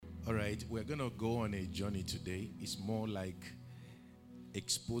All right, we're going to go on a journey today. It's more like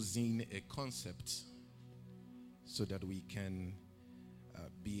exposing a concept so that we can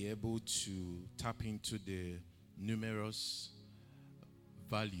be able to tap into the numerous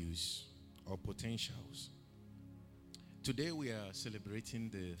values or potentials. Today we are celebrating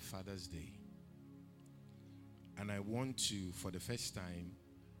the Father's Day. And I want to, for the first time,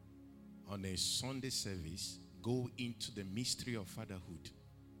 on a Sunday service, go into the mystery of fatherhood.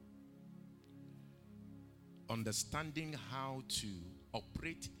 Understanding how to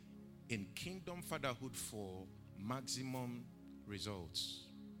operate in kingdom fatherhood for maximum results.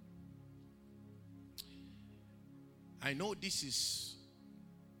 I know this is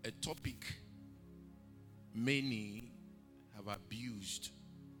a topic many have abused,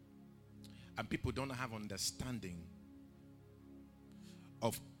 and people don't have understanding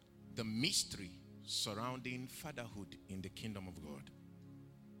of the mystery surrounding fatherhood in the kingdom of God.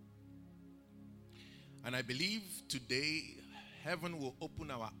 And I believe today heaven will open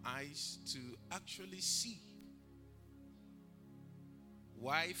our eyes to actually see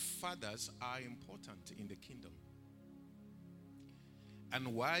why fathers are important in the kingdom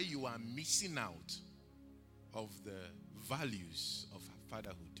and why you are missing out of the values of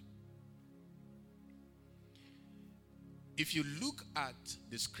fatherhood. If you look at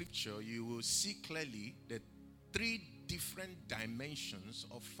the scripture, you will see clearly the three different dimensions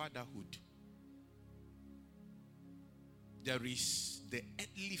of fatherhood. There is the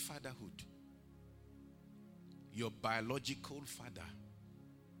earthly fatherhood, your biological father.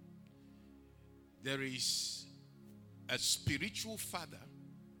 There is a spiritual father.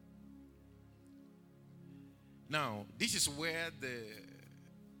 Now, this is where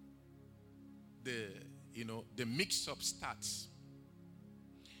the mix-up starts.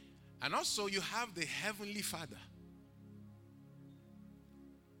 And also you have the heavenly father.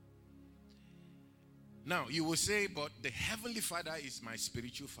 Now, you will say, but the heavenly father is my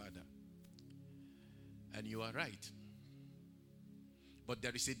spiritual father. And you are right. But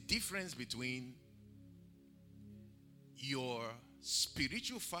there is a difference between your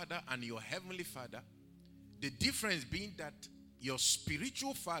spiritual father and your heavenly father. The difference being that your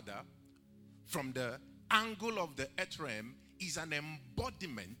spiritual father, from the angle of the earth realm, is an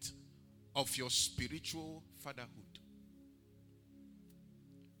embodiment of your spiritual fatherhood.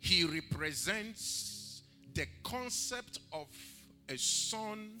 He represents the concept of a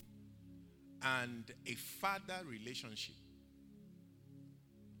son and a father relationship.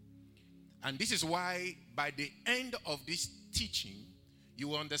 And this is why by the end of this teaching, you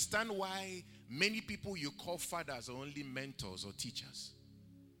will understand why many people you call fathers are only mentors or teachers.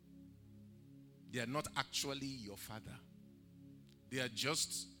 They are not actually your father. They are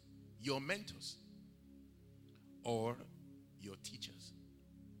just your mentors or your teachers.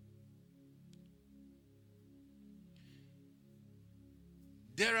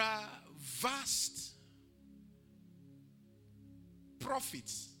 There are vast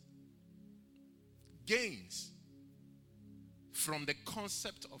profits, gains from the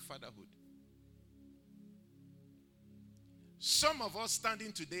concept of fatherhood. Some of us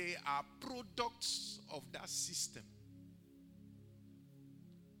standing today are products of that system.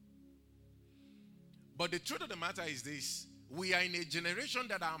 But the truth of the matter is this: we are in a generation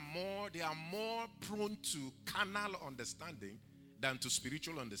that are more prone to carnal understanding than to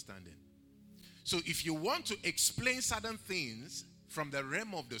spiritual understanding. So if you want to explain certain things from the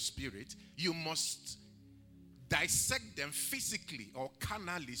realm of the spirit, you must dissect them physically or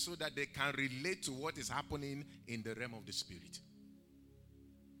carnally so that they can relate to what is happening in the realm of the spirit.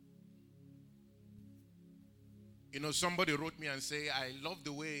 You know, somebody wrote me and say, I love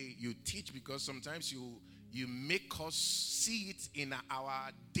the way you teach because sometimes you make us see it in our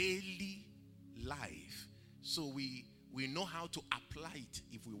daily life. So we know how to apply it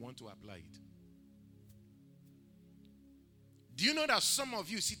if we want to apply it. Do you know that some of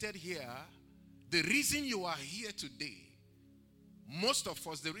you seated here, the reason you are here today, most of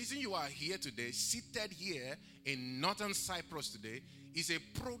us, the reason you are here today, seated here in Northern Cyprus today, is a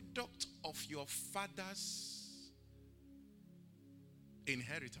product of your father's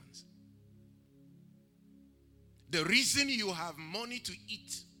inheritance. The reason you have money to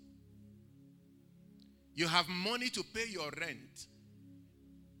eat, you have money to pay your rent,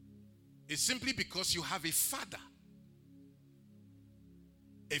 is simply because you have a father,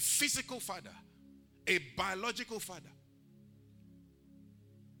 a physical father, a biological father.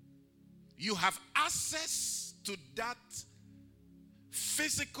 You have access to that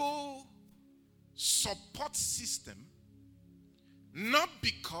physical support system not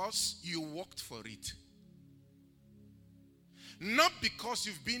because you worked for it, Not because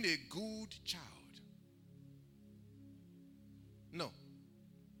you've been a good child. No.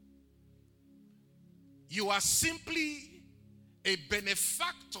 You are simply a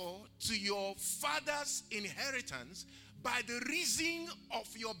benefactor to your father's inheritance by the reason of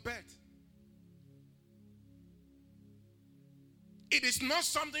your birth. It is not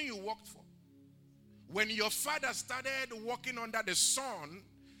something you worked for. When your father started working under the sun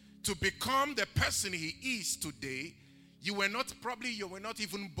to become the person he is today, you were not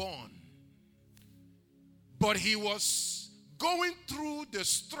even born. But he was going through the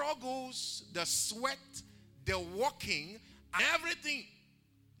struggles, the sweat, the walking, and everything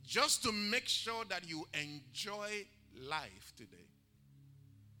just to make sure that you enjoy life today.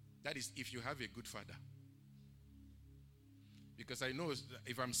 That is if you have a good father. Because I know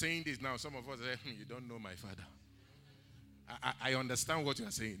if I'm saying this now, some of us say, you don't know my father. I understand what you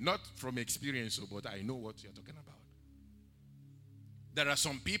are saying. Not from experience, but I know what you're talking about. There are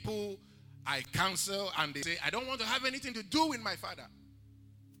some people I counsel and they say, I don't want to have anything to do with my father.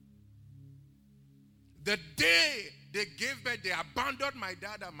 The day they gave birth, they abandoned my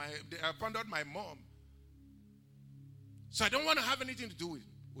dad and they abandoned my mom. So I don't want to have anything to do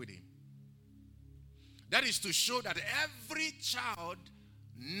with him. That is to show that every child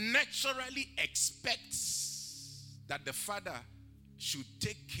naturally expects that the father should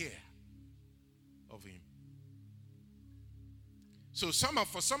take care of him. So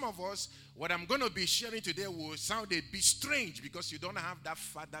for some of us, what I'm going to be sharing today will sound a bit strange because you don't have that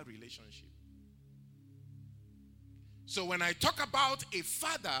father relationship. So when I talk about a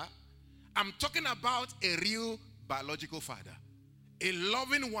father, I'm talking about a real biological father. A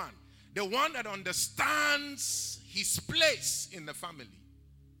loving one. The one that understands his place in the family.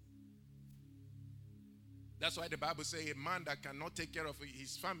 That's why the Bible says a man that cannot take care of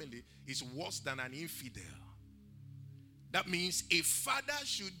his family is worse than an infidel. That means a father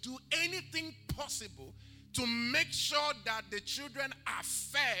should do anything possible to make sure that the children are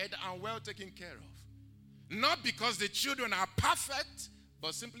fed and well taken care of. Not because the children are perfect,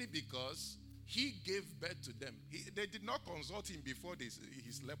 but simply because he gave birth to them. They did not consult him before he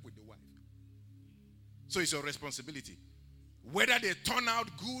slept with the wife. So it's your responsibility. Whether they turn out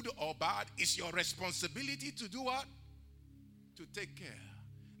good or bad, it's your responsibility to do what? To take care.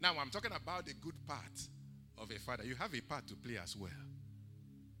 Now I'm talking about the good part of a father. You have a part to play as well.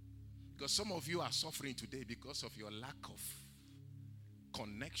 Because some of you are suffering today because of your lack of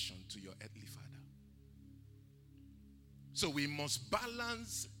connection to your earthly father. So we must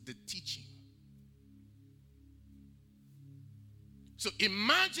balance the teaching. So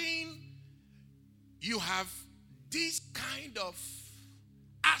imagine you have this kind of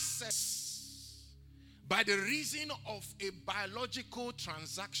access by the reason of a biological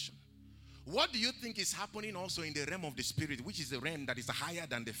transaction. What do you think is happening also in the realm of the spirit, which is the realm that is higher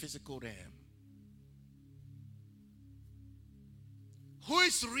than the physical realm? Who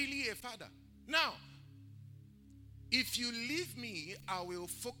is really a father? Now, if you leave me, I will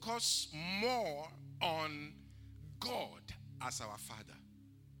focus more on God as our father.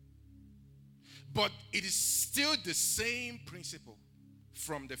 But it is still the same principle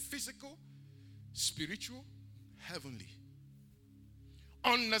from the physical, spiritual, heavenly.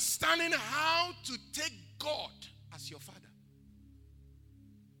 Understanding how to take God as your father.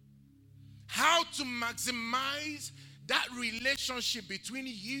 How to maximize that relationship between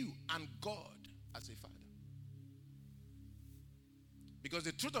you and God as a father. Because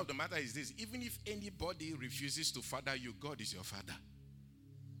the truth of the matter is this: even if anybody refuses to father you, God is your father.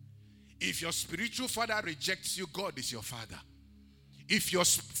 If your spiritual father rejects you, God is your father. If your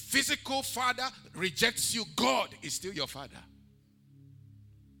physical father rejects you, God is still your father.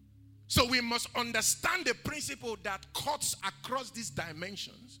 So we must understand the principle that cuts across these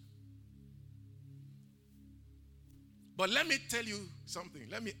dimensions. But let me tell you something.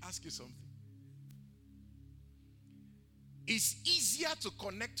 Let me ask you something. It's easier to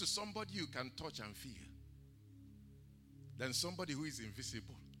connect to somebody you can touch and feel than somebody who is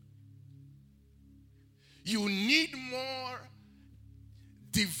invisible. You need more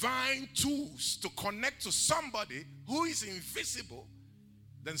divine tools to connect to somebody who is invisible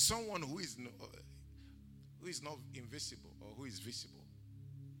than someone who is not invisible or who is visible.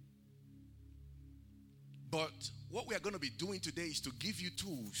 But what we are going to be doing today is to give you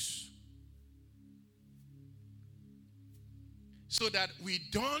tools so that we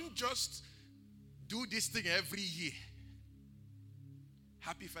don't just do this thing every year.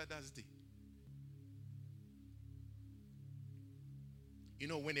 Happy Father's Day. You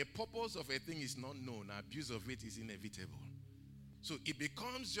know, when a purpose of a thing is not known, abuse of it is inevitable. So it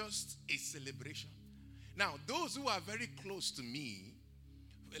becomes just a celebration. Now, those who are very close to me,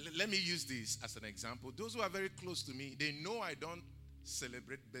 let me use this as an example. Those who are very close to me, they know I don't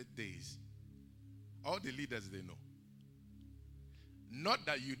celebrate birthdays. All the leaders, they know. Not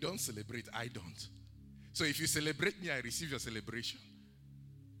that you don't celebrate, I don't. So if you celebrate me, I receive your celebration.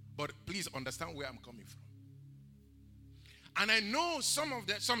 But please understand where I'm coming from. And I know some of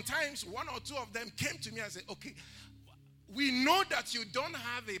them, sometimes one or two of them came to me and said, okay, we know that you don't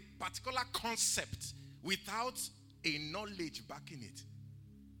have a particular concept without a knowledge backing it.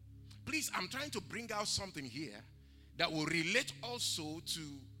 Please, I'm trying to bring out something here that will relate also to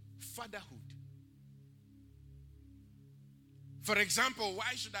fatherhood. For example,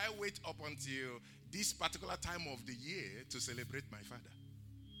 why should I wait up until this particular time of the year to celebrate my father?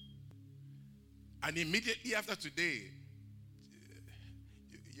 And immediately after today,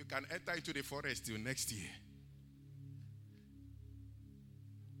 you can enter into the forest till next year.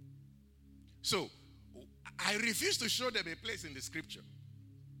 So, I refuse to show them a place in the scripture.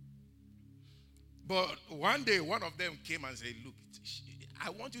 But one day, one of them came and said, look,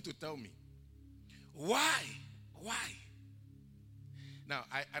 I want you to tell me, why? Now,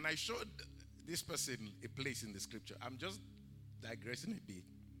 I showed this person a place in the scripture. I'm just digressing a bit.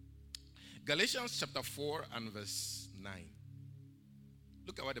 Galatians chapter 4 and verse 9.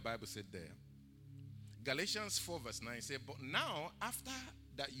 Look at what the Bible said there. Galatians 4 verse 9 says, but now after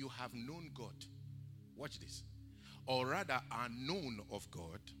that you have known God, watch this, or rather are known of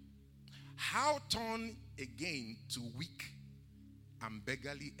God, how turn again to weak and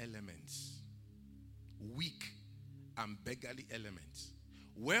beggarly elements? Weak and beggarly elements.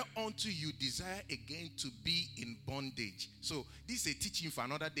 Whereunto you desire again to be in bondage. So this is a teaching for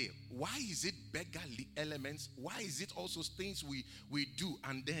another day. Why is it beggarly elements? Why is it also things we do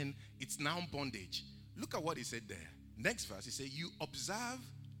and then it's now bondage? Look at what he said there. Next verse, he said, you observe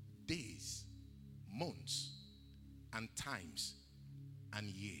days, months, and times, and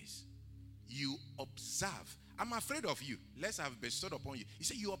years. You observe. I'm afraid of you, lest I have bestowed upon you. He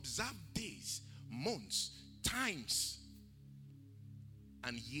said, you observe days, months, times,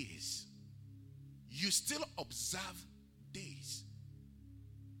 and years. You still observe days.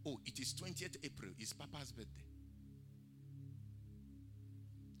 Oh, it is 20th April. It's Papa's birthday.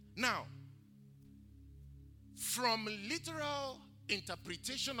 Now, from literal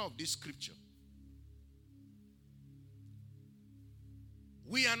interpretation of this scripture,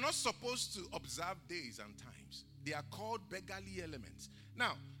 we are not supposed to observe days and times. They are called beggarly elements.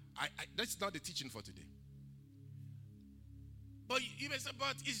 Now, that's not the teaching for today. But you may say,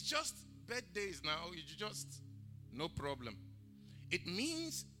 but it's just birthdays now. It's just no problem. It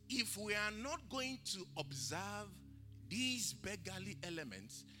means if we are not going to observe these beggarly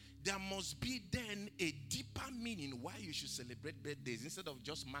elements, there must be then a deeper meaning why you should celebrate birthdays instead of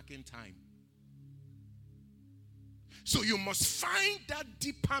just marking time. So you must find that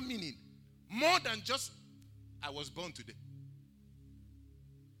deeper meaning more than just, I was born today.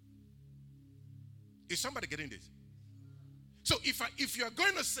 Is somebody getting this? So if you are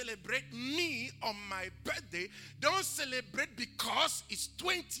going to celebrate me on my birthday, don't celebrate because it's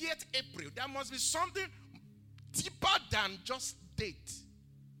 20th April. There must be something deeper than just date.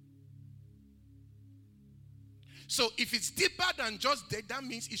 So if it's deeper than just date, that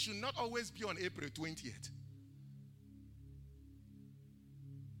means it should not always be on April 20th.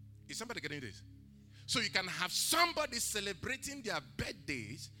 Is somebody getting this? So you can have somebody celebrating their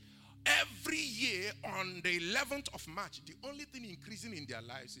birthdays every year on the 11th of March. The only thing increasing in their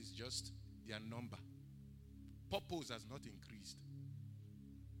lives is just their number. Purpose has not increased.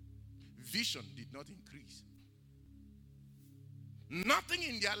 Vision did not increase. Nothing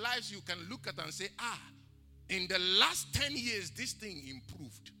in their lives you can look at and say, in the last 10 years, this thing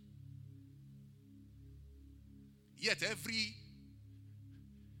improved. Yet every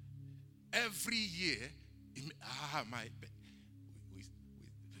year,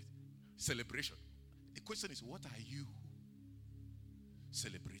 celebration. The question is, what are you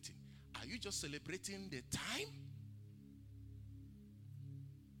celebrating? Are you just celebrating the time?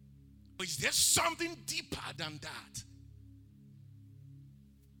 Or is there something deeper than that?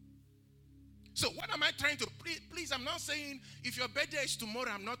 So what am I trying to, please, I'm not saying if your birthday is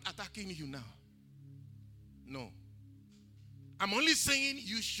tomorrow, I'm not attacking you now. No. I'm only saying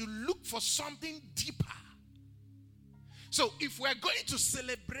you should look for something deeper. So if we're going to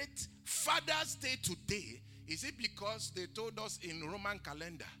celebrate Father's Day today, is it because they told us in Roman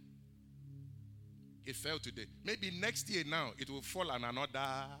calendar it fell today? Maybe next year now it will fall on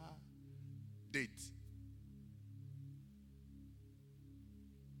another date.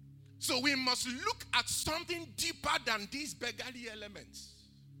 So we must look at something deeper than these beggarly elements.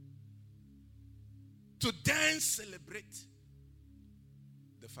 to then celebrate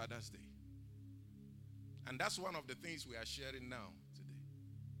the Father's Day. And that's one of the things we are sharing now today.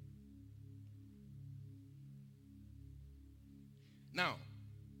 Now,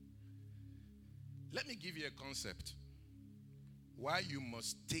 let me give you a concept why you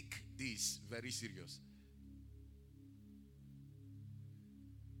must take this very serious.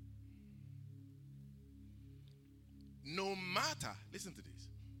 No matter, listen to this.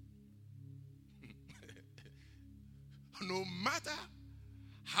 No matter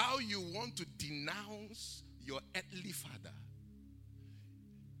how you want to denounce your earthly father,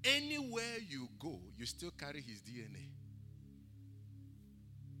 anywhere you go, you still carry his DNA.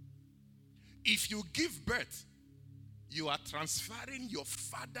 If you give birth, you are transferring your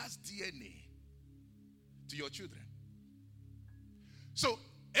father's DNA to your children. So,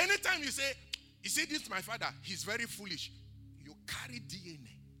 anytime you say, you see, this is my father, he's very foolish, you carry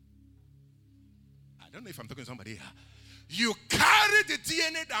DNA. I don't know if I'm talking to somebody here. You carry the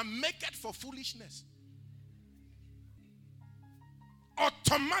DNA that make it for foolishness.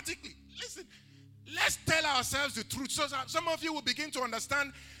 Automatically. Listen, let's tell ourselves the truth. So some of you will begin to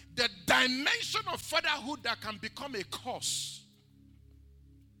understand the dimension of fatherhood that can become a curse.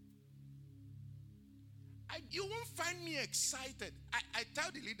 You won't find me excited. I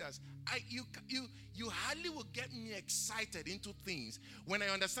tell the leaders, you hardly will get me excited into things when I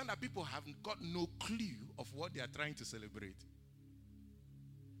understand that people have got no clue of what they are trying to celebrate.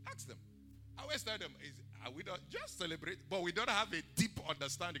 Ask them. I always tell them, we don't just celebrate, but we don't have a deep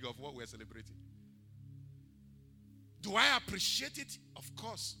understanding of what we're celebrating. Do I appreciate it? Of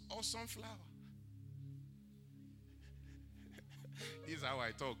course. Or sunflower. This is how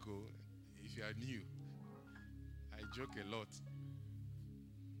I talk. If you are new, I joke a lot.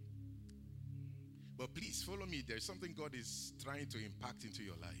 But please follow me. There's something God is trying to impact into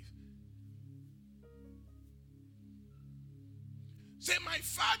your life. Say, my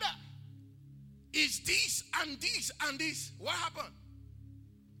father is this and this and this. What happened?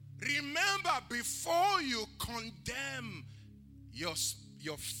 Remember, before you condemn your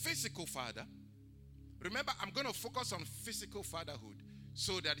physical father, remember, I'm going to focus on physical fatherhood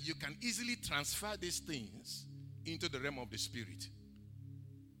so that you can easily transfer these things into the realm of the spirit.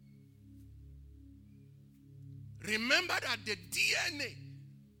 Remember that the DNA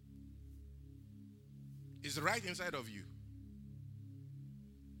is right inside of you.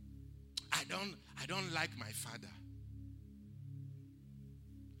 I don't like my father.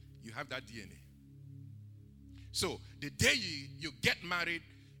 You have that DNA. So the day you get married,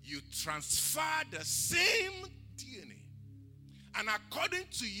 you transfer the same DNA. And according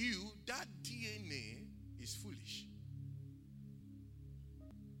to you, that DNA is foolish.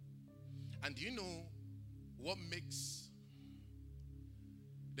 And do you know what makes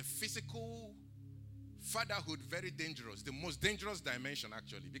the physical fatherhood very dangerous? The most dangerous dimension,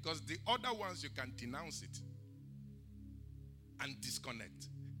 actually. Because the other ones, you can denounce it and disconnect.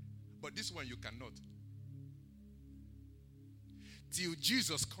 But this one you cannot. Till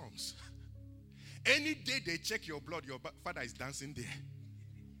Jesus comes. Any day they check your blood, your father is dancing there.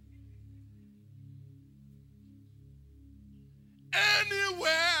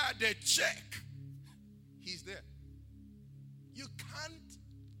 Anywhere they check, he's there. You can't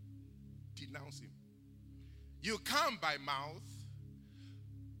denounce him. You can by mouth,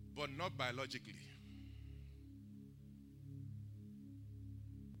 but not biologically.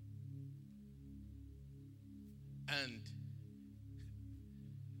 And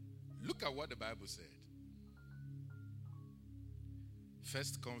look at what the Bible said.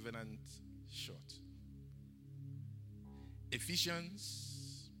 First covenant short.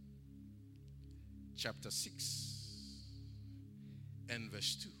 Ephesians chapter 6 and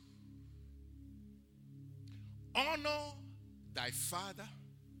verse 2. Honor thy father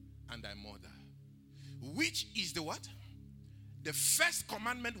and thy mother. Which is the what? The first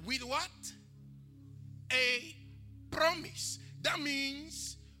commandment with what? A promise. That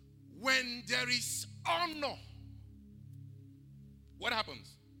means when there is honor, what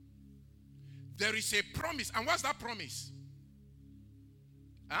happens? There is a promise. And what's that promise?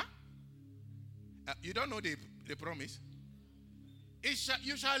 Huh? You don't know the promise?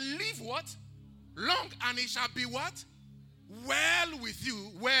 You shall live what? Long, and it shall be what? Well with you.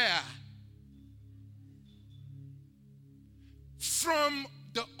 Where? From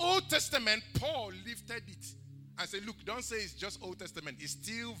the Old Testament, Paul lifted it and said, look, don't say it's just Old Testament. It's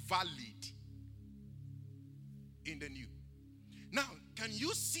still valid in the New. Now, can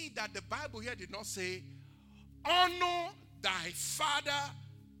you see that the Bible here did not say, honor thy father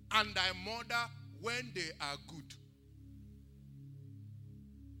and thy mother when they are good?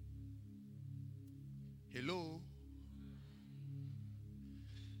 Hello?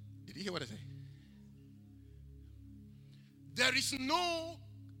 Did you hear what I said? There is no,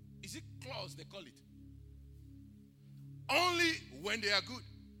 is it clause they call it? Only when they are good.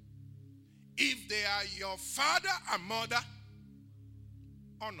 If they are your father and mother,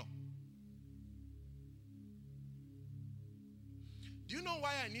 honor. Do you know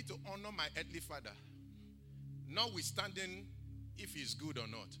why I need to honor my earthly father? Notwithstanding if he's good or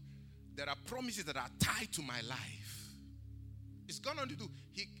not. There are promises that are tied to my life. It's gone on to do.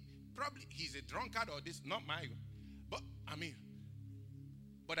 He's a drunkard or this, not my. But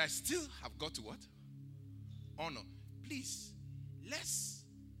but I still have got to what? Honor. Please, let's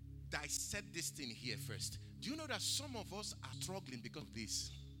dissect this thing here first. Do you know that some of us are struggling because of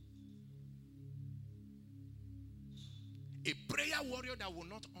this? A prayer warrior that will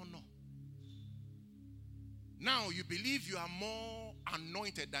not honor. Now you believe you are more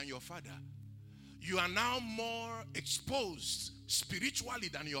anointed than your father. You are now more exposed spiritually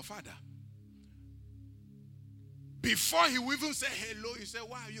than your father. Before he will even say hello, you say,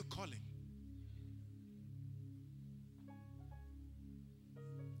 why are you calling?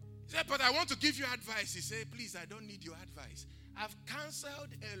 He said, but I want to give you advice. He said, please, I don't need your advice. I've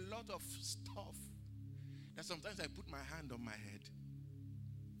canceled a lot of stuff that sometimes I put my hand on my head.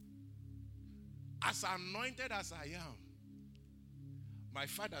 As anointed as I am, my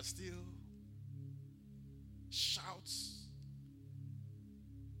father still shouts.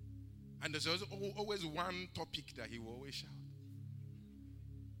 And there's always one topic that he will always shout.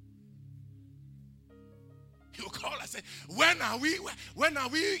 He will call and say, when are we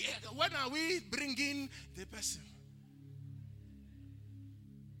bringing the person?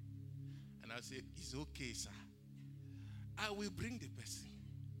 And I'll say, it's okay, sir. I will bring the person.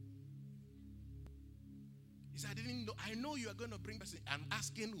 He said, I know you are going to bring the person. I'm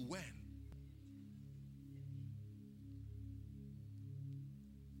asking when.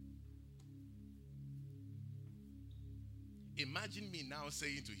 Imagine me now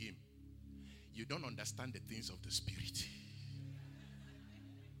saying to him, you don't understand the things of the spirit.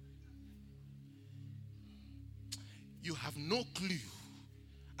 You have no clue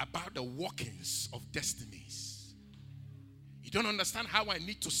about the workings of destinies. You don't understand how I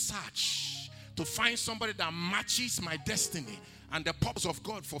need to search to find somebody that matches my destiny and the purpose of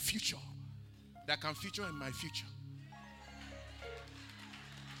God for future, that can feature in my future.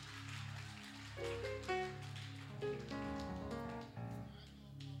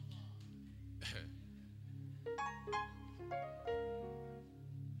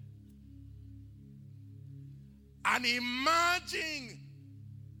 And imagine,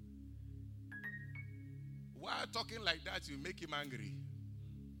 while talking like that, you make him angry.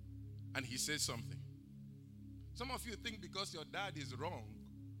 And he says something. Some of you think because your dad is wrong,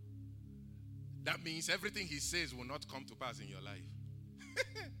 that means everything he says will not come to pass in your life.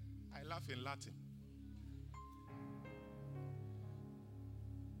 I laugh in Latin.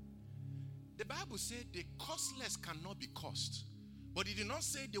 The Bible said the costless cannot be cost. But it did not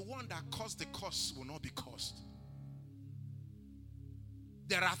say the one that caused the cost will not be cost.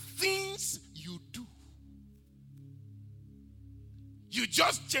 There are things you do. You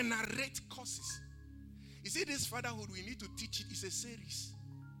just generate causes. You see, this fatherhood, we need to teach it. It's a series.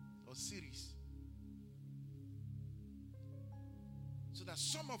 So that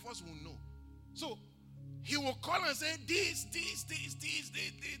some of us will know. So, he will call and say, this.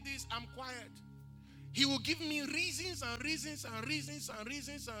 I'm quiet. He will give me reasons. I'm quiet.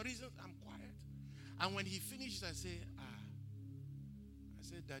 And when he finishes, I say,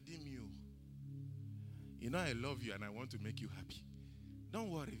 Daddy Mio, you know I love you and I want to make you happy. Don't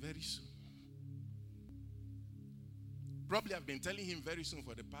worry, very soon. Probably I've been telling him very soon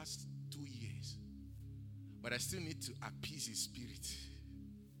for the past 2 years. But I still need to appease his spirit.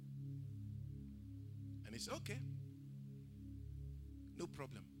 And it's okay. No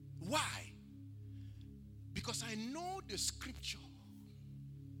problem. Why? Because I know the scripture.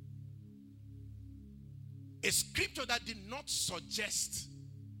 A scripture that did not suggest,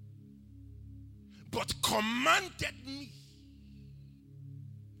 but commanded me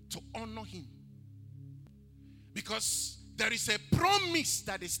to honor him. Because there is a promise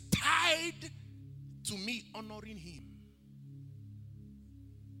that is tied to me honoring him.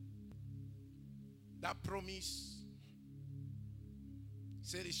 That promise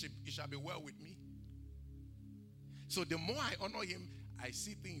said it shall be well with me. So the more I honor him, I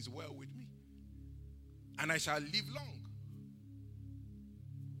see things well with me. And I shall live long.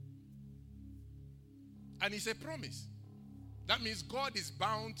 And it's a promise. That means God is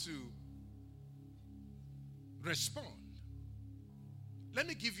bound to respond. Let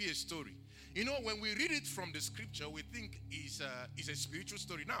me give you a story. You know, when we read it from the scripture, we think it's a spiritual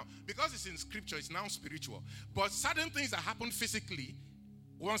story. Now, because it's in scripture, it's now spiritual. But certain things that happen physically,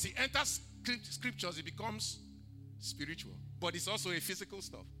 once it enters scriptures, it becomes spiritual. But it's also a physical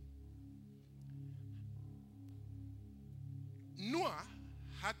stuff. Noah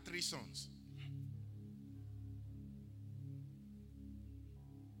had 3 sons.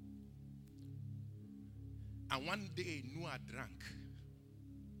 And one day, Noah drank.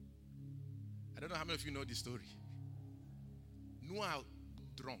 I don't know how many of you know this story. Noah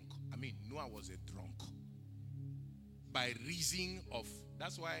was a drunk. By reason of,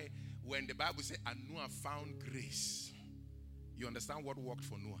 that's why when the Bible says, and Noah found grace, you understand what worked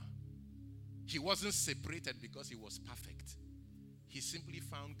for Noah. He wasn't separated because he was perfect. He simply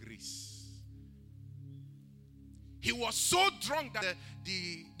found grace. He was so drunk that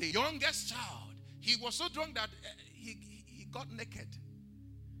the youngest child, he was so drunk that he got naked,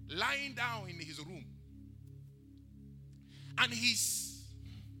 lying down in his room. And his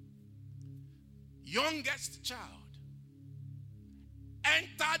youngest child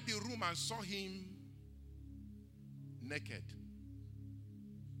entered the room and saw him naked.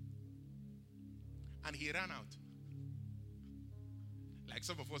 And he ran out, like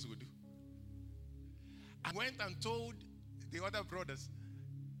some of us would do. I went and told the other brothers,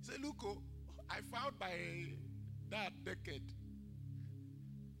 he said, look, I found my dad naked.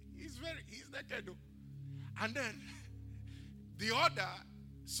 He's naked. And then the other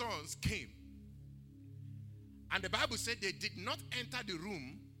sons came. And the Bible said they did not enter the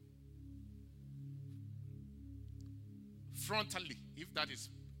room frontally, if that is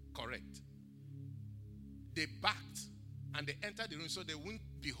correct. They backed and they entered the room so they wouldn't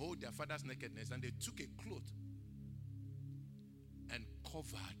behold their father's nakedness. And they took a cloth and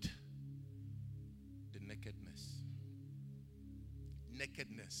covered the nakedness.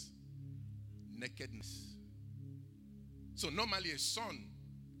 Nakedness. So normally a son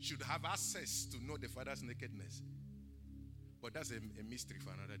should have access to know the father's nakedness. But that's a mystery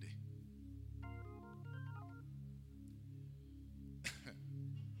for another day.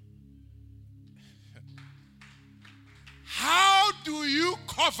 How do you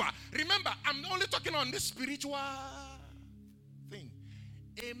cover? Remember, I'm only talking on this spiritual thing.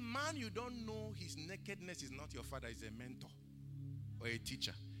 A man you don't know his nakedness is not your father, is a mentor or a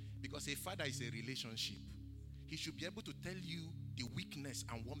teacher. Because a father is a relationship. He should be able to tell you the weakness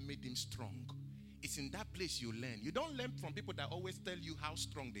and what made him strong. It's in that place you learn. You don't learn from people that always tell you how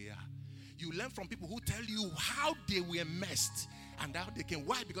strong they are. You learn from people who tell you how they were messed and how they can.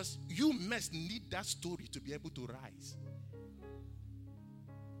 Why? Because you messed need that story to be able to rise.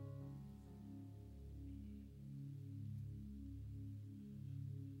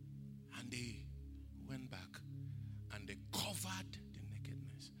 And they went back and they covered the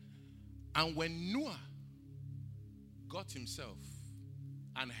nakedness. And when Noah got himself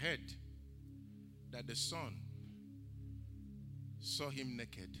and heard that the son saw him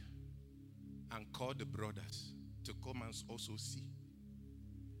naked and called the brothers to come and also see,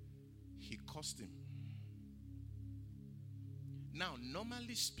 he cursed him. Now,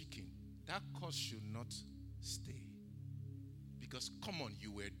 normally speaking, that curse should not stay. Because, come on,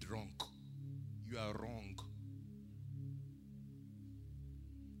 you were drunk. You are wrong.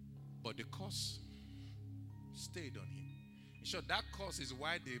 But the curse stayed on him. In short, that curse is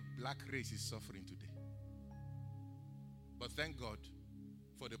why the black race is suffering today. But thank God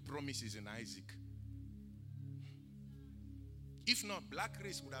for the promises in Isaac. If not, black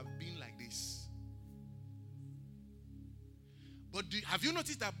race would have been like this. But have you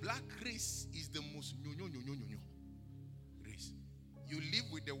noticed that black race is the most race? You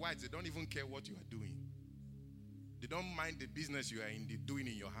live with the whites, they don't even care what you are doing. They don't mind the business you are doing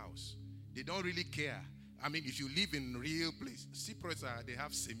in your house. They don't really care. I mean, if you live in real place, Cypriots they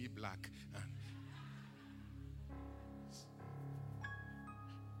have semi-black.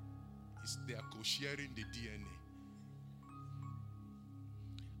 They are co-sharing the DNA.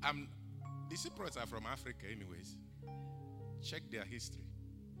 The Cypriots are from Africa anyways. Check their history.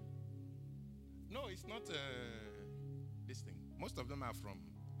 No, it's not this thing. Most of them are from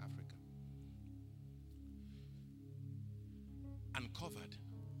Africa. Uncovered.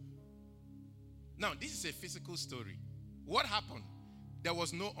 Now, this is a physical story. What happened? There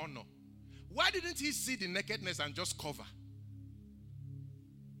was no honor. Why didn't he see the nakedness and just cover?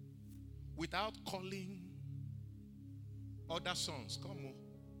 Without calling other sons. Come on.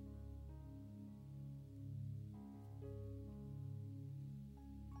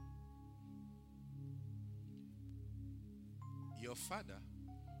 Your father,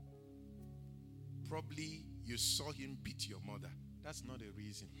 probably you saw him beat your mother. That's not a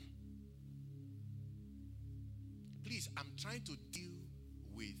reason. Please, I'm trying to deal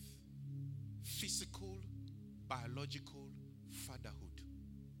with physical, biological fatherhood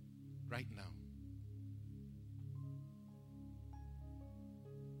right now.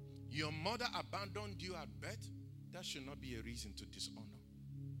 Your mother abandoned you at birth. That should not be a reason to dishonor.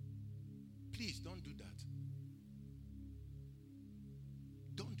 Please don't do that.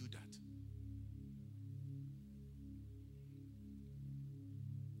 Don't do that.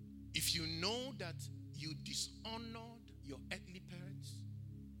 If you know that you dishonored your earthly parents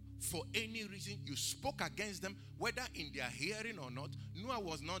for any reason, you spoke against them, whether in their hearing or not. Noah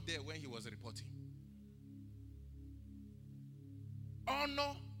was not there when he was reporting.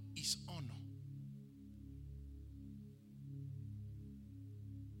 Honor is honor.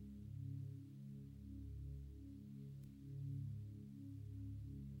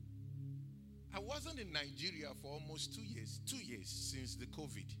 I wasn't in Nigeria for almost 2 years. 2 years since the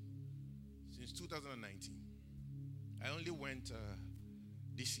COVID. Since 2019. I only went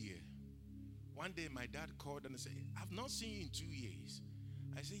this year. One day my dad called and said, I've not seen you in 2 years.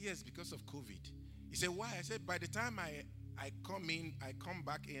 I said, yes, because of COVID. He said, why? I said, by the time I come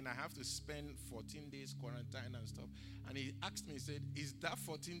back in, I have to spend 14 days quarantine and stuff. And he asked me, he said, is that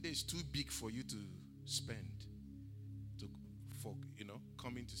 14 days too big for you to spend for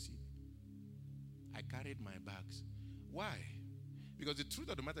coming to see me? I carried my bags. Why? Because the truth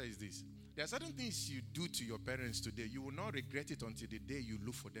of the matter is this. There are certain things you do to your parents today. You will not regret it until the day you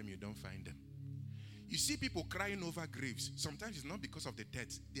look for them, you don't find them. You see people crying over graves. Sometimes it's not because of the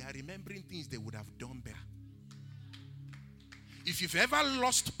death. They are remembering things they would have done better. If you've ever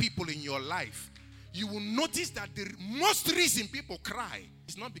lost people in your life, you will notice that the most reason people cry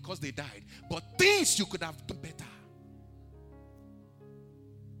is not because they died, but things you could have done better.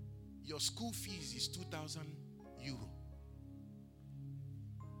 Your school fees is 2,000 euro.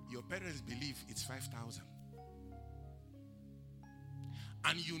 Your parents believe it's 5,000.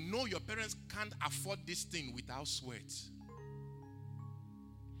 And you know your parents can't afford this thing without sweat.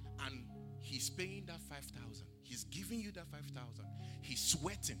 And he's paying that 5,000. He's giving you that 5,000. He's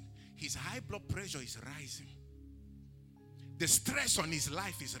sweating. His high blood pressure is rising. The stress on his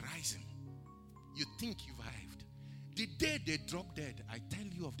life is rising. You think you've arrived. The day they drop dead, I tell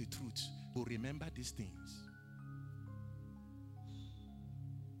you of the truth. To remember these things.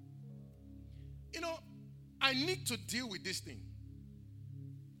 I need to deal with this thing.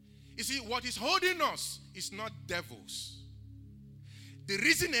 You see, what is holding us is not devils. The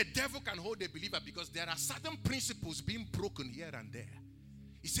reason a devil can hold a believer, because there are certain principles being broken here and there.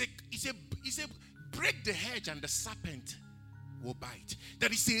 He said, break the hedge and the serpent will bite.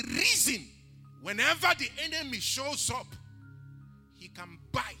 There is a reason whenever the enemy shows up, he can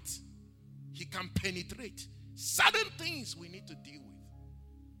bite. He can penetrate. Certain things we need to deal with.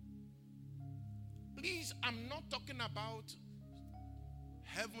 Please, I'm not talking about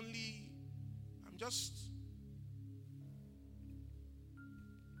heavenly. I'm just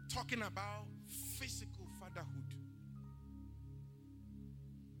talking about physical fatherhood.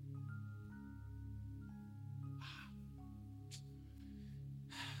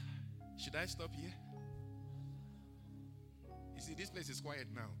 Should I stop here? You see, this place is quiet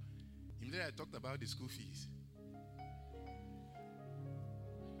now. Immediately I talked about the school fees.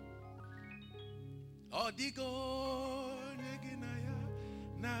 Odigo neginaya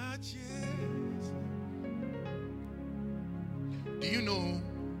naches. Do you know?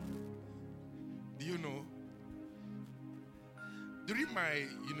 During my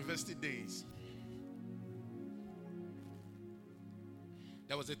university days,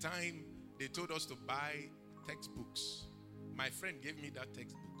 there was a time they told us to buy textbooks. My friend gave me that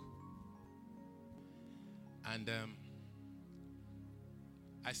textbook. And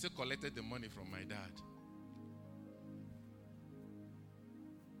I still collected the money from my dad.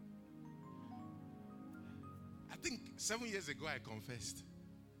 I think 7 years ago I confessed.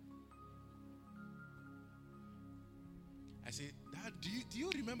 I said, Dad, do you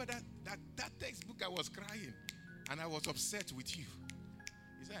remember that textbook? I was crying and I was upset with you.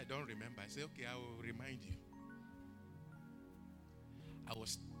 He said, I don't remember. I said, okay, I will remind you. I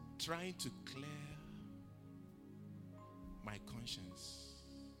was trying to clear my conscience.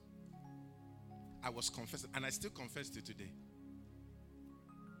 I was confessing, and I still confess to today.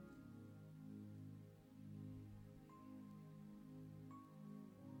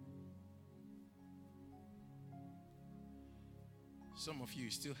 Some of you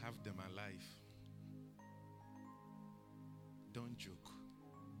still have them alive. Don't joke.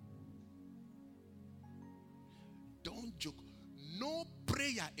 Don't joke. No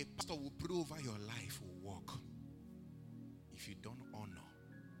prayer a pastor will pray over your life will work if you don't honor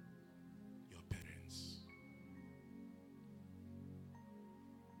your parents.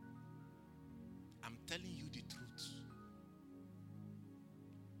 telling you the truth.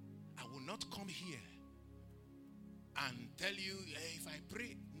 I will not come here and tell you, hey, if I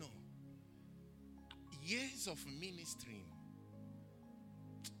pray. No. Years of ministering,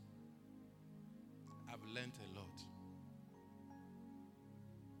 I've learned a lot.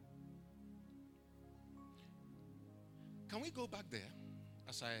 Can we go back there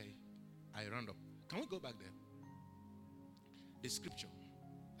as I round up? Can we go back there? The scripture.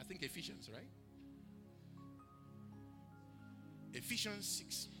 I think Ephesians, right? Ephesians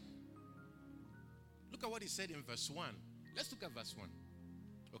 6. Look at what he said in verse 1. Let's look at verse 1.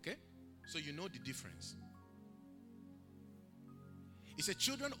 Okay? So you know the difference. He said,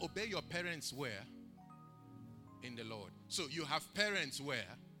 children, obey your parents where? In the Lord. So you have parents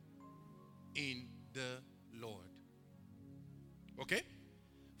where? In the Lord. Okay?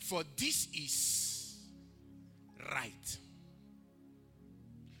 For this is right.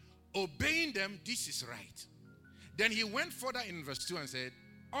 Obeying them, this is right. Then he went further in verse 2 and said,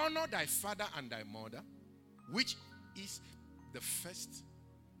 honor thy father and thy mother, which is the first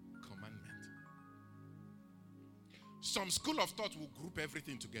commandment. Some school of thought will group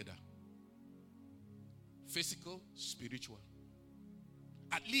everything together. Physical, spiritual.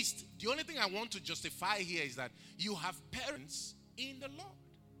 At least, the only thing I want to justify here is that you have parents in the Lord.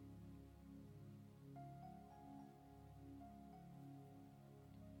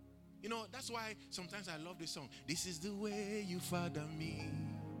 You know, that's why sometimes I love this song. This is the way you father me.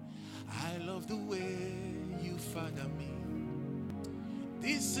 I love the way you father me.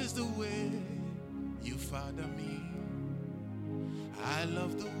 This is the way you father me. I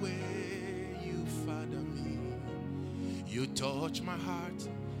love the way you father me. You touch my heart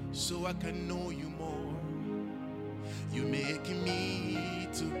so I can know you more. You make me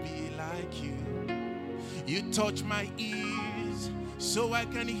to be like you. You touch my ears so I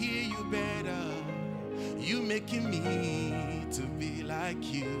can hear you better. You making me to be like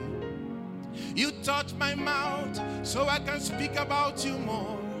you. You touch my mouth so I can speak about you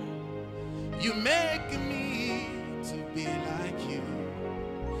more. You make me to be like you.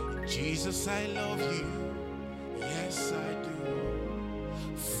 Jesus, I love you. Yes, I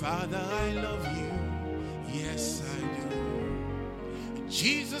do. Father, I love you. Yes, I do.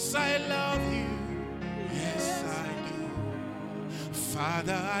 Jesus, I love you. Yes, I do.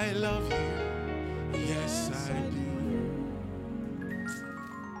 Father, I love you. Yes, I do.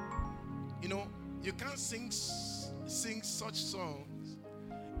 You know, you can't sing such songs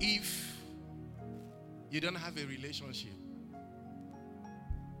if you don't have a relationship.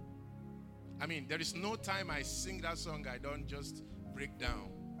 I mean, there is no time I sing that song I don't just break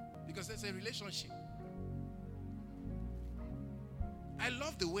down, because there's a relationship. I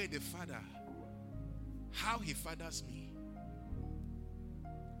love the way the Father, how he fathers me.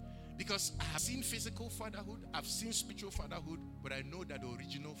 Because I have seen physical fatherhood, I've seen spiritual fatherhood, but I know that the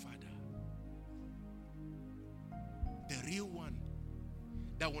original Father, the real one,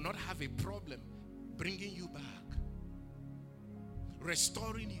 that will not have a problem bringing you back,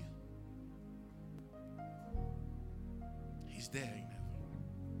 restoring you, he's there in heaven.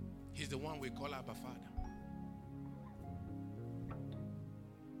 He's the one we call Abba Father.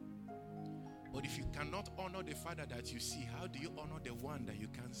 But if you cannot honor the Father that you see, how do you honor the one that you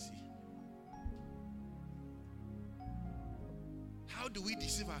can't see? How do we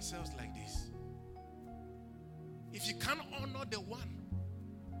deceive ourselves like this? If you can't honor the one.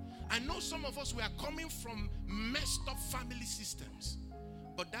 I know some of us, we are coming from messed up family systems,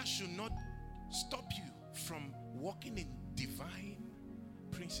 but that should not stop you from walking in divine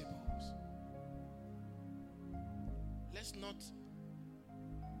principles. Let's not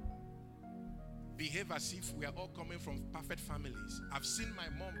behave as if we are all coming from perfect families. I've seen my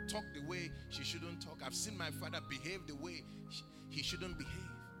mom talk the way she shouldn't talk. I've seen my father behave the way he shouldn't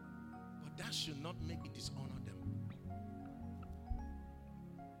behave. But that should not make me dishonor them.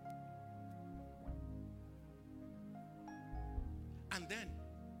 And then,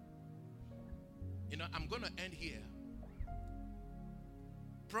 you know, I'm going to end here.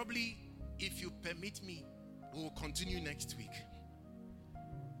 Probably, if you permit me, we will continue next week.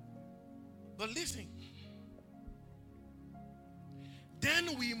 But listen,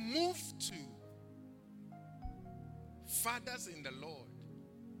 then we move to fathers in the Lord.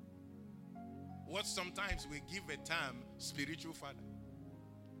 What sometimes we give a term spiritual father.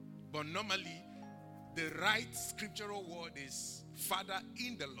 But normally, the right scriptural word is father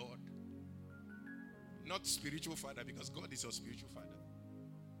in the Lord. Not spiritual father, because God is your spiritual father.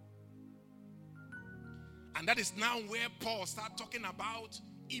 And that is now where Paul starts talking about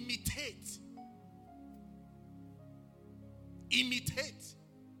imitate. Imitate.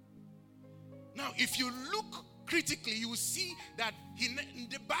 Now, Now, if you look critically, you will see that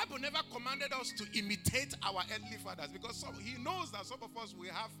the Bible never commanded us to imitate our earthly fathers, because he knows that some of us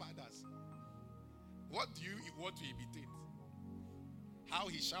will have fathers. What do you want to imitate? How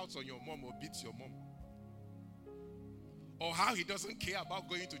he shouts on your mom or beats your mom? Or how he doesn't care about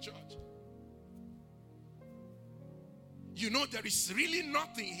going to church? You know, there is really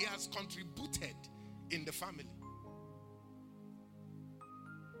nothing he has contributed in the family.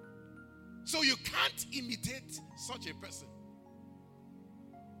 So you can't imitate such a person.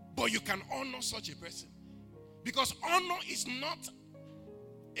 But you can honor such a person. Because honor is not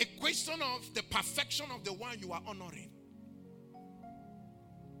a question of the perfection of the one you are honoring.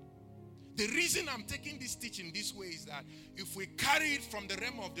 The reason I'm taking this teaching this way is that if we carry it from the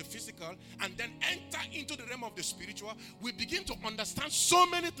realm of the physical and then enter into the realm of the spiritual, we begin to understand so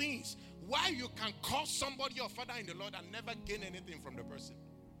many things. Why you can call somebody your father in the Lord and never gain anything from the person.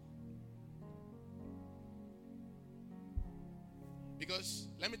 Because,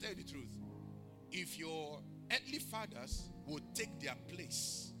 let me tell you the truth, if your earthly fathers would take their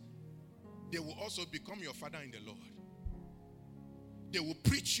place, they will also become your father in the Lord. They will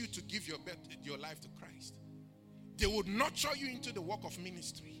preach you to give your life to Christ. They will nurture you into the work of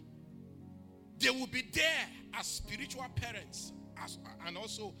ministry. They will be there as spiritual parents and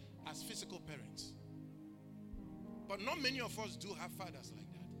also as physical parents. But not many of us do have fathers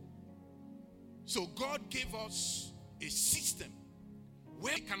like that. So God gave us a system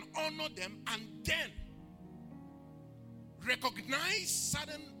where we can honor them and then recognize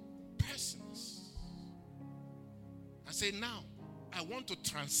certain persons and say, now, I want to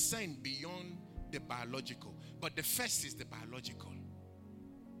transcend beyond the biological. But the first is the biological.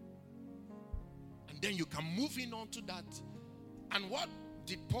 And then you can move in on to that. And what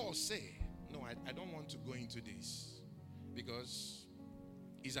did Paul say? No, I don't want to go into this because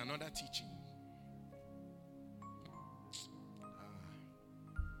it's another teaching.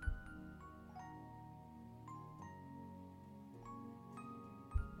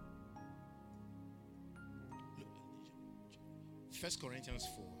 1 Corinthians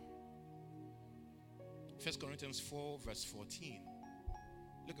 4. 1 Corinthians 4 verse 14.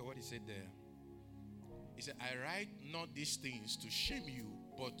 Look at what he said there. He said, I write not these things to shame you,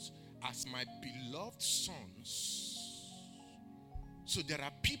 but as my beloved sons. So there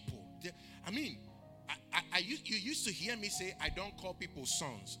are people. You used to hear me say, I don't call people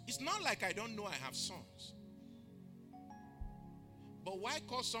sons. It's not like I don't know I have sons. But why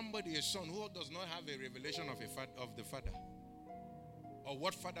call somebody a son who does not have a revelation of the father? Or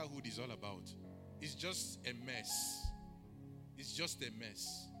what fatherhood is all about? It's just a mess. It's just a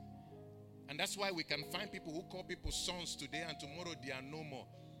mess. And that's why we can find people who call people sons today and tomorrow they are no more.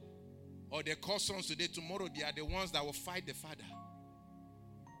 Or they call sons today, tomorrow they are the ones that will fight the father.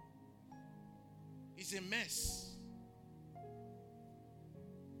 It's a mess.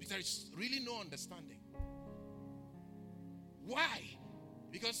 There is really no understanding. Why?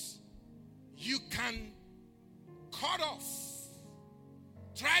 Because you can cut off,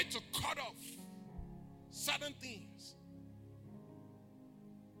 try to cut off certain things.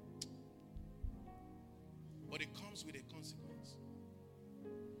 But it comes with a consequence.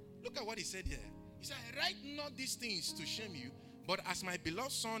 Look at what he said here. He said, I write not these things to shame you, but as my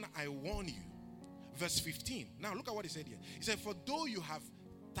beloved son, I warn you. Verse 15. Now look at what he said here. He said, for though you have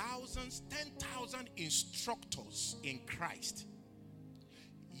thousands, 10,000 instructors in Christ,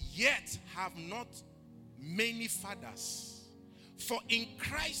 yet have not many fathers. For in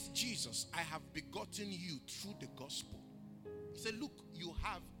Christ Jesus, I have begotten you through the gospel. He said, look, you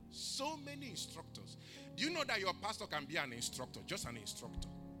have so many instructors. Do you know that your pastor can be an instructor? Just an instructor.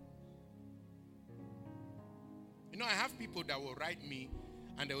 You know, I have people that will write me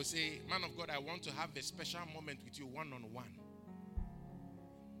and they will say, man of God, I want to have a special moment with you one-on-one.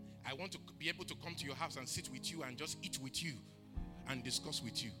 I want to be able to come to your house and sit with you and just eat with you and discuss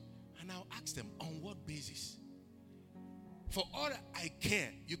with you. And I'll ask them, on what basis? For all I care,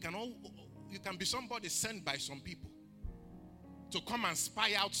 you can be somebody sent by some people to come and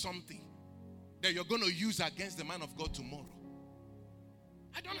spy out something that you're going to use against the man of God tomorrow.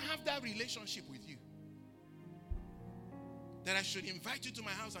 I don't have that relationship with you, that I should invite you to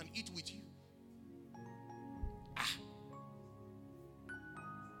my house and eat with you.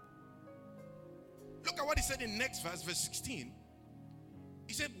 Look at what he said in next verse 16.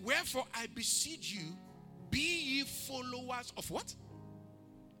 He said, wherefore I beseech you, be ye followers of what?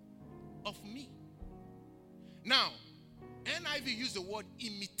 Of me. Now, NIV used the word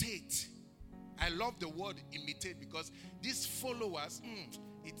imitate. I love the word imitate because these followers,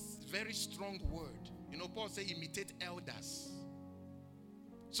 it's a very strong word. You know, Paul said imitate elders.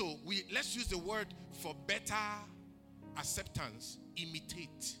 So let's use the word for better acceptance.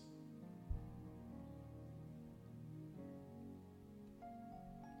 Imitate.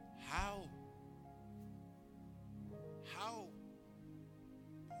 How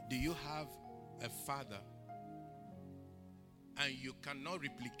do you have a father and you cannot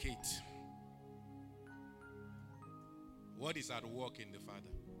replicate what is at work in the father?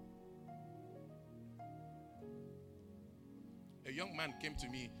 A young man came to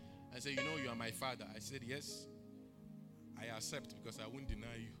me and said, you are my father. I said, yes, I accept because I won't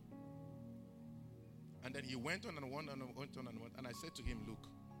deny you. And then he went on and went on and went on and went. And I said to him, look,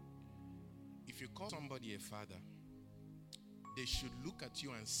 if you call somebody a father, they should look at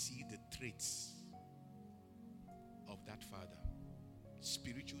you and see the traits of that father.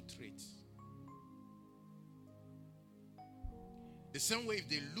 Spiritual traits. The same way if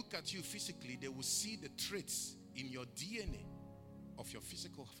they look at you physically, they will see the traits in your DNA of your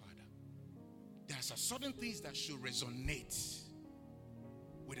physical father. There are certain things that should resonate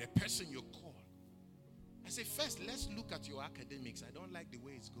with a person you call. I say, first, let's look at your academics. I don't like the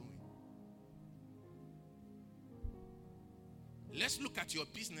way it's going. Let's look at your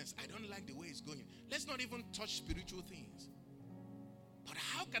business. I don't like the way it's going. Let's not even touch spiritual things. But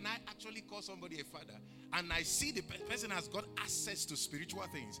how can I actually call somebody a father and I see the person has got access to spiritual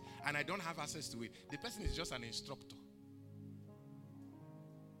things and I don't have access to it? The person is just an instructor.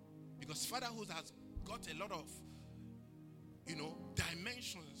 Because fatherhood has got a lot of,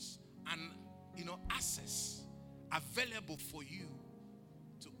 dimensions and, access available for you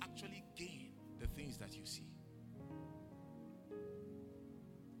to actually gain the things that you see.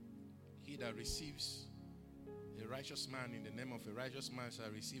 He that receives a righteous man in the name of a righteous man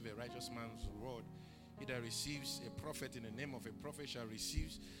shall receive a righteous man's reward. He that receives a prophet in the name of a prophet shall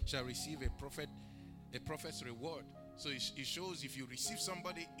receive a prophet's reward. So it shows if you receive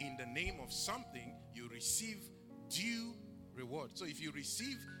somebody in the name of something, you receive due reward. So if you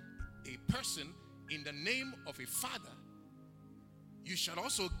receive a person in the name of a father, you shall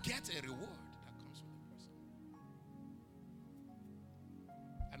also get a reward that comes with the person.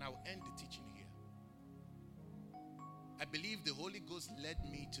 And I'll end the teaching here. I believe the Holy Ghost led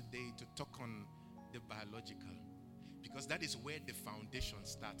me today to talk on the biological, because that is where the foundation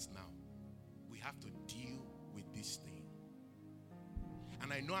starts now. We have to deal with this thing.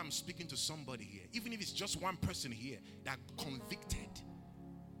 And I know I'm speaking to somebody here, even if it's just one person here that convicted.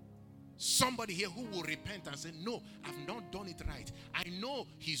 Somebody here who will repent and say, no, I've not done it right. I know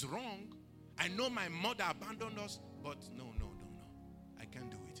he's wrong. I know my mother abandoned us, but no. I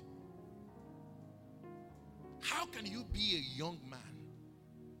can't do it. How can you be a young man?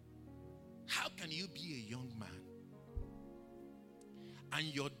 How can you be a young man? And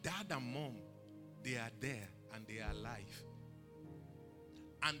your dad and mom, they are there and they are alive.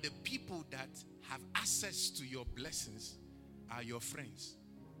 And the people that have access to your blessings are your friends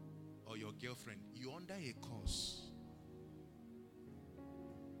or your girlfriend. You're under a curse.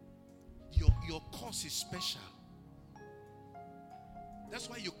 Your curse is special. That's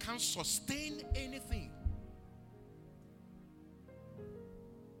why you can't sustain anything.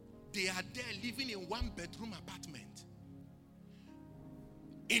 They are there living in one bedroom apartment.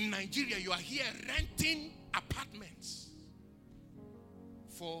 In Nigeria, you are here renting apartments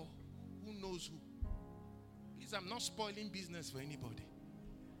for who knows who. Please, I'm not spoiling business for anybody.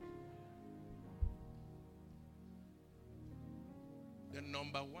 The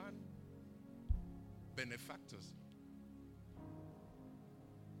number one benefactors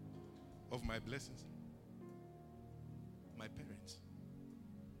of my blessings, my parents.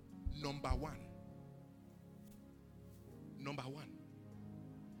 Number one.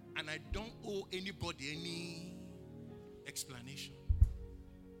 And I don't owe anybody any explanation.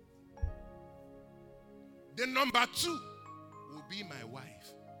 The number two will be my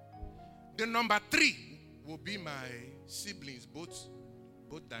wife. The number three will be my siblings, both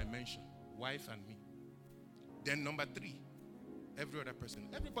dimension, wife and me. Then number three, every other person.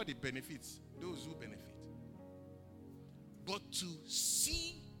 Everybody benefits, those who benefit. But to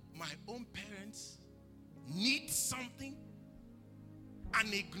see my own parents need something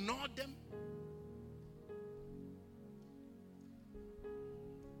and ignore them,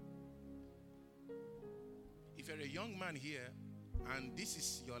 if you're a young man here and this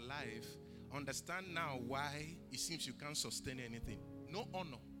is your life, understand now why it seems you can't sustain anything. No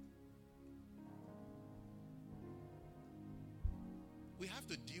honor. We have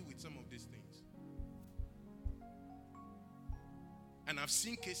to deal with some of these things. And I've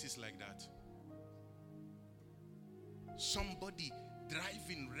seen cases like that. Somebody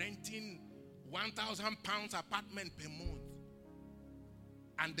driving, renting £1,000 apartment per month.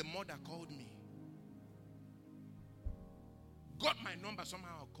 And the mother called me. Got my number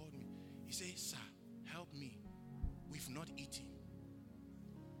somehow, called me. He said, sir, help me. We've not eaten.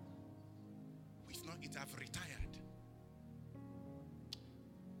 We've not eaten. I've retired.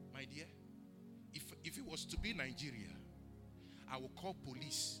 My dear, if it was to be Nigeria, I will call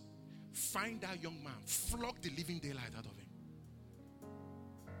police, find that young man, flog the living daylight out of him.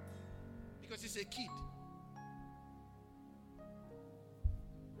 Because he's a kid.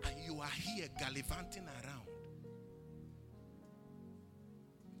 And you are here gallivanting around.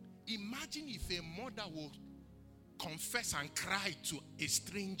 Imagine if a mother will confess and cry to a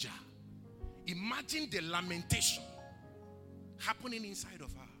stranger. Imagine the lamentation happening inside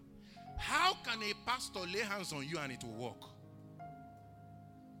of her. How can a pastor lay hands on you and it will work?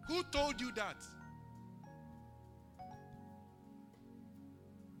 Who told you that?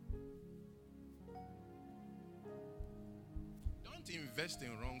 Don't invest in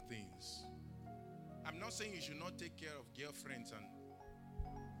wrong things. I'm not saying you should not take care of girlfriends and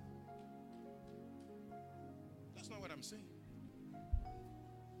that's not what I'm saying.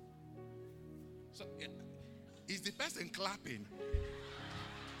 So, is the person clapping?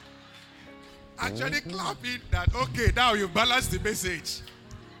 Actually clapping that, okay, now you balance the message.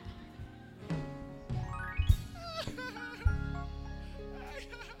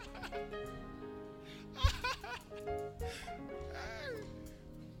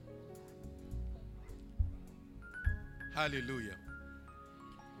 Hallelujah.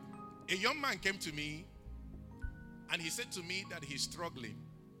 A young man came to me and he said to me that he's struggling.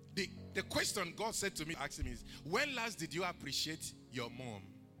 The question God said to me, asked him is, when last did you appreciate your mom?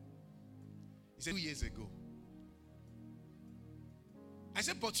 He said 2 years ago. I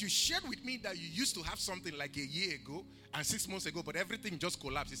said, but you shared with me that you used to have something like a year ago and 6 months ago, but everything just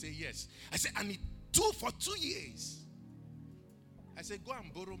collapsed. He said, yes. I said, and it for 2 years. I said, go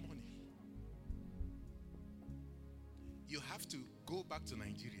and borrow money. You have to go back to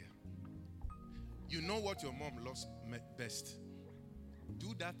Nigeria. You know what your mom loves best.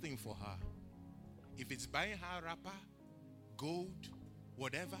 Do that thing for her. If it's buying her wrapper, gold,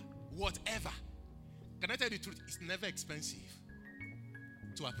 whatever. Can I tell you the truth? It's never expensive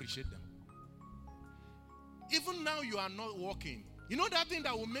to appreciate them. Even now you are not working. You know that thing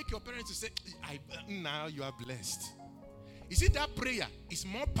that will make your parents to say, now you are blessed. You see, that prayer is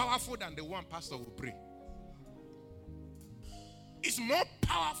more powerful than the one pastor will pray. It's more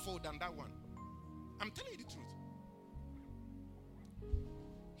powerful than that one. I'm telling you the truth.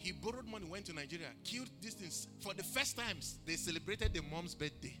 He borrowed money, went to Nigeria, killed distance. For the first time, they celebrated the mom's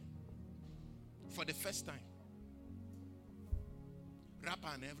birthday. For the first time. Rapper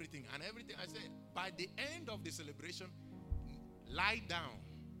and everything. I said, by the end of the celebration, lie down.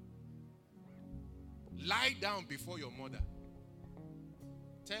 Lie down before your mother.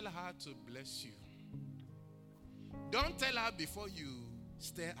 Tell her to bless you. Don't tell her before you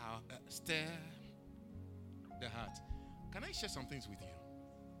stir the heart. Can I share some things with you?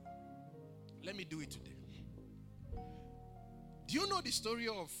 Let me do it today. Do you know the story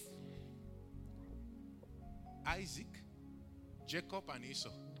of Isaac, Jacob, and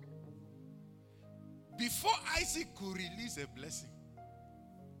Esau? Before Isaac could release a blessing,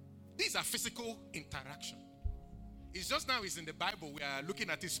 these are physical interaction. It's just now it's in the Bible. We are looking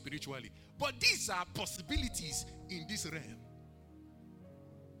at it spiritually. But these are possibilities in this realm.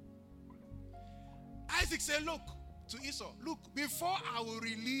 Isaac said, look, to Esau, look, before I will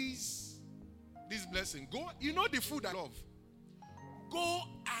release this blessing, go, you know the food I love. Go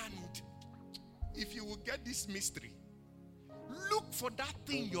and, if you will get this mystery, look for that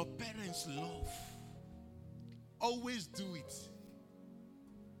thing your parents love. Always do it.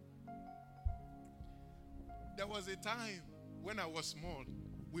 There was a time when I was small,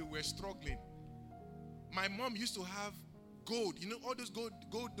 we were struggling. My mom used to have gold. You know, all those gold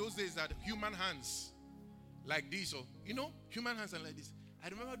those days that human hands like this, or, you know, human hands and like this. I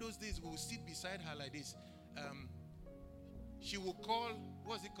remember those days we would sit beside her like this. She would call,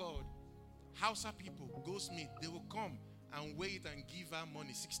 what's it called? Hausa people, goldsmith. They will come and wait and give her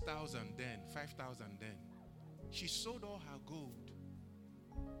money, 6,000 then, 5,000 then. She sold all her gold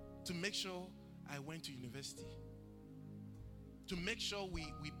to make sure I went to university. To make sure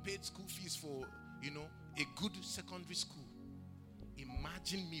we paid school fees for, you know, a good secondary school.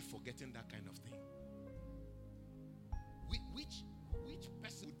 Imagine me forgetting that kind of thing. Which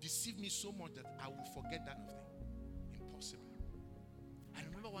person would deceive me so much that I will forget that kind of thing? Impossible. I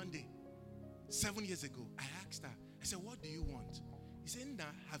remember one day, 7 years ago, I asked her, I said, what do you want? He said, nah,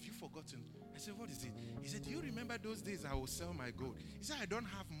 have you forgotten? I said, what is it? He said, do you remember those days I will sell my gold? He said, I don't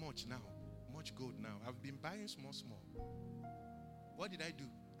have much now. Much gold now. I've been buying small. What did I do?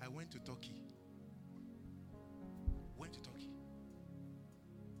 I went to Turkey.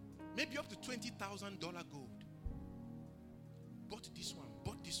 Maybe up to $20,000 gold. Bought this one,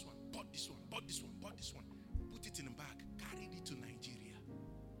 bought this one, bought this one, bought this one, bought this one. Put it in a bag, carried it to Nigeria.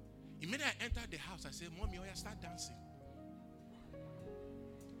 Immediately I entered the house, I said, Mommy, oh yeah, start dancing.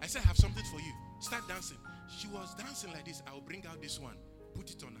 I said, I have something for you. Start dancing. She was dancing like this. I will bring out this one,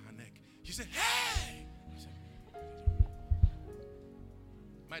 put it on her neck. She said, hey! I said,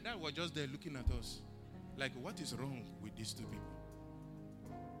 my dad was just there looking at us. Like, what is wrong with these two people?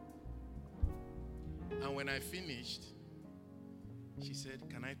 And when I finished, she said,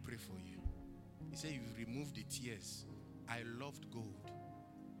 can I pray for you? He said, you've removed the tears. I loved gold.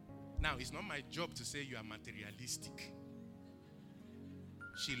 Now, it's not my job to say you are materialistic.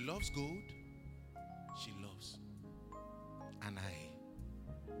 She loves gold. She loves. And I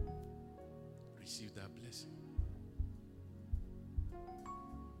received that blessing.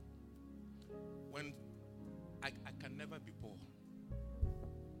 When I can never be poor.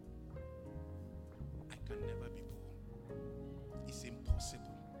 I can never be poor. It's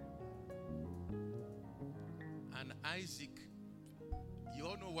impossible. And Isaac, you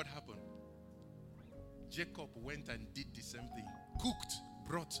all know what happened. Jacob went and did the same thing. Cooked,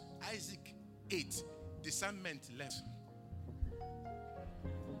 brought. Isaac ate. Discernment left.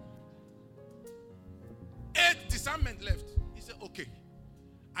 Ate, discernment left. He said, okay.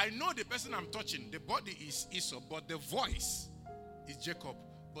 I know the person I'm touching, the body is Esau, but the voice is Jacob.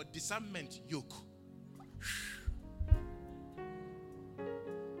 But discernment, yoke.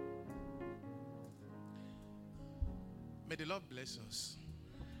 May the Lord bless us.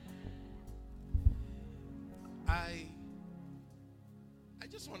 I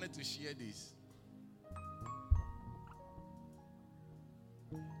just wanted to share this.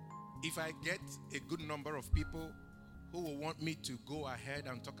 If I get a good number of people who will want me to go ahead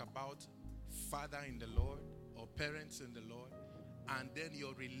and talk about father in the Lord or parents in the Lord, and then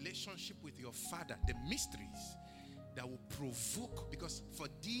your relationship with your father, the mysteries that will provoke, because for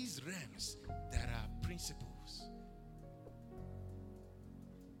these realms there are principles,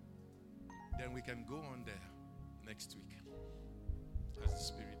 then we can go on there next week as the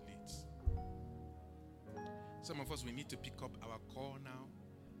Spirit leads. Some of us, we need to pick up our call now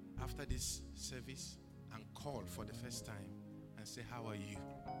after this service and call for the first time and say, how are you?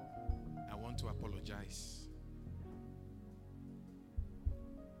 I want to apologize.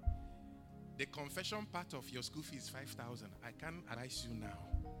 The confession part of your school fee is 5,000. I can't advise you now.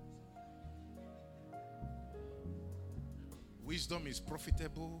 Wisdom is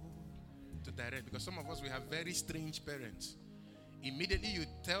profitable to direct, because some of us, we have very strange parents. Immediately you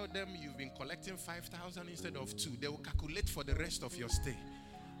tell them you've been collecting 5,000 instead of 2. They will calculate for the rest of your stay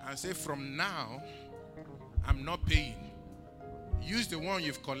and say, from now, I'm not paying. Use the one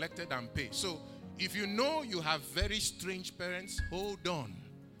you've collected and pay. So if you know you have very strange parents, hold on.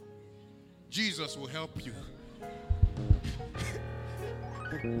 Jesus will help you.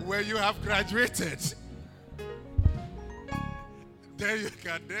 When you have graduated, then you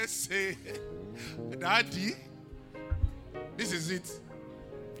can then say, Daddy, this is it.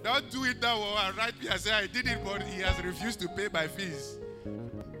 Don't do it now and write me and say, I did it, but he has refused to pay my fees.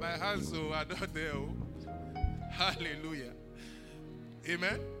 My hands, so I don't know. Hallelujah.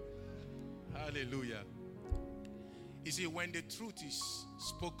 Amen. Hallelujah. You see, when the truth is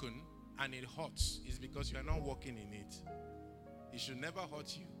spoken and it hurts, it's because you are not walking in it. It should never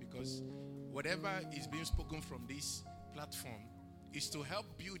hurt you, because whatever is being spoken from this platform is to help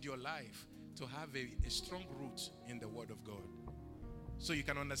build your life to have a strong root in the Word of God. So you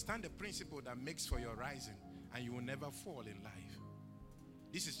can understand the principle that makes for your rising, and you will never fall in life.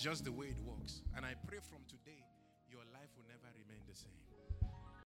 This is just the way it works. And I pray from today